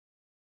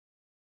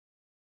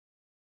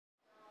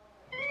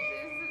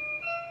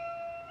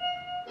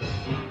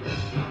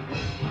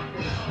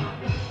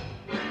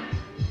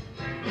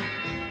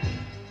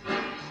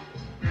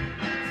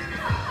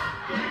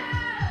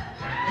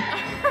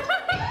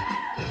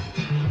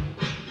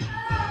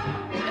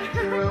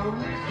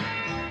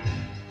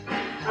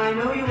I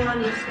know you will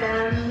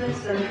understand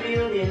this and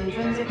feel the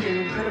intrinsic,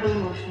 incredible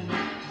emotion.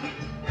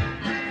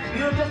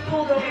 You have just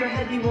pulled over your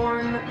heavy,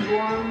 worn,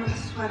 warm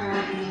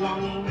sweater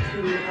belonging to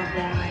a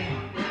boy.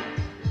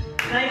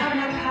 Now you haven't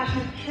had a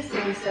passionate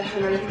kissing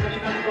session or anything, but you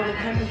got to go on a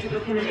camping trip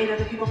with him and 8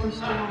 other people from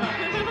school.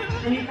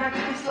 And you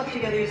practically slept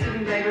together, your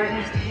sleeping bag right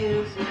next to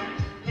his.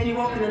 And you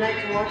woke in the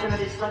night to watch him as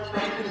he slept,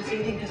 but you couldn't see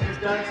anything because it was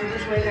dark, so you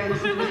just lay there and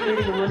listened to his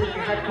breathing and wondered if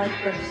your heart might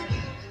burst.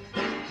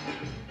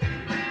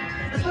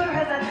 The sweater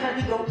has that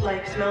slightly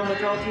dope-like smell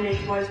that all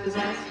teenage boys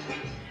possess.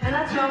 And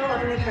that smell will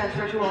utterly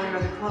transfer to all your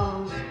other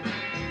clothes.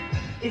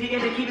 If you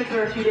get to keep it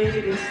for a few days,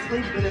 you can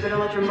sleep with it, but don't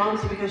let your mom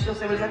see because she'll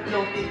say, "Where's that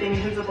filthy thing?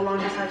 Who's up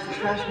along besides the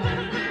trash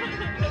man?"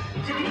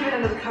 So if you keep it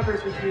under the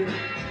covers with you, you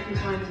can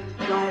kind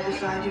of lie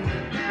beside you,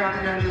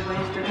 wrap it around your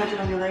waist, or touch it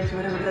on your legs or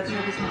whatever, but that's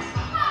your business.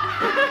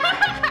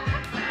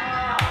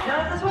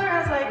 Now, if the sweater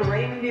has like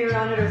reindeer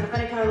on it or is a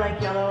funny color like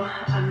yellow,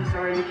 I'm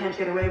sorry, you can't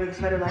get away with a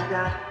sweater like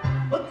that.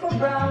 Look for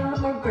brown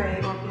or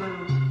gray or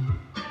blue.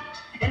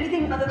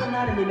 Anything other than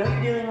that, and you know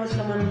you're dealing with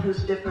someone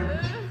who's different.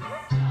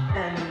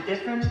 And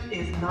different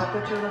is not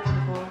what you're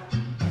looking for.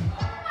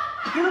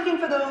 You're looking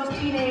for those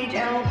teenage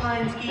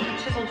alpine ski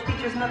chiseled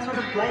features and that sort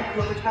of blank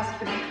look which passes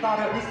for deep thought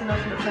or at least the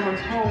notion that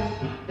someone's home.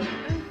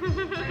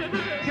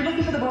 You're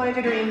looking for the boy of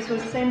your dreams who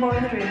is the same boy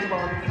in the dreams of all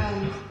of your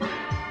friends.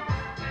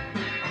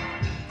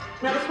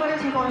 Now the sweater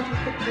isn't going to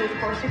fit you, of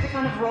course. You have to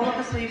kind of roll up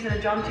the sleeves in a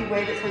jaunty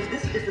way that says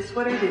this is the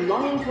sweater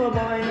belonging to a boy,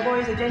 and the boy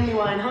is a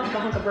genuine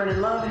hunk of burning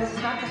love, and this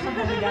is not just some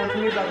handed down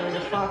from your brother or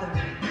your father.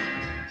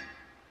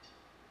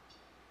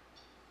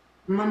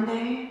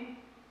 Monday,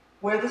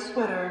 wear the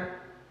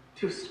sweater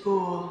to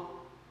school.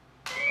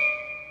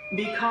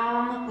 Be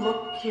calm,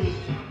 look cute.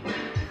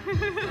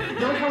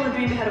 Don't hold a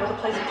dream ahead about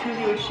the place the two of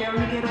you would share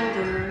when you get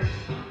older.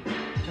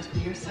 Just be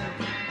yourself.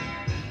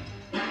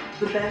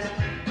 The best,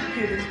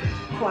 cutest,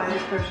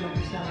 quietest version of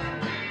yourself.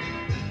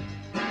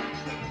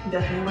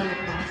 Definitely my lip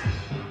gloss.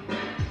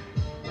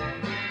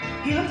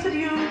 He looks at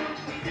you,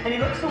 and he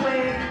looks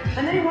away,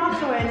 and then he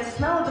walks away, and the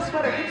smell of the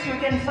sweater hits you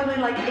again suddenly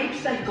like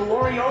H-scent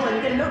gloriola, and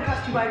you get a note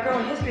passed to you by a girl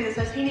in history that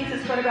says he needs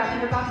his sweater back. He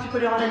forgot to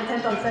put it on in the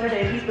tent on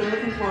Saturday, and he's been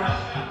looking for it.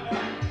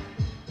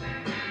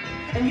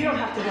 And you don't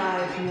have to die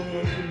of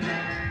humiliation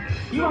now.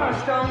 You are a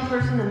strong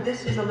person, and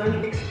this is a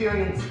learning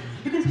experience.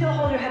 You can still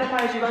hold your head up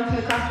high as you run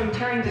through the classroom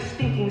tearing the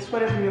stinking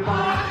sweater from your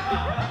body.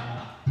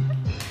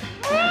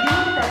 You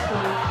look at that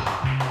sweater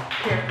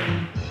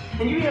carefully,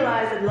 and you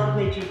realize that love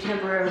made you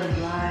temporarily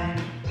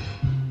blind.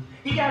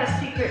 You got a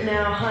secret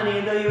now, honey,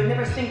 and though you would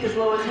never sink as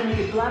low as him, you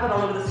could blab it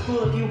all over the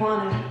school if you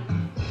wanted.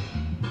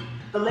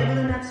 The label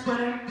in that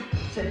sweater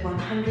said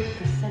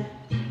 100%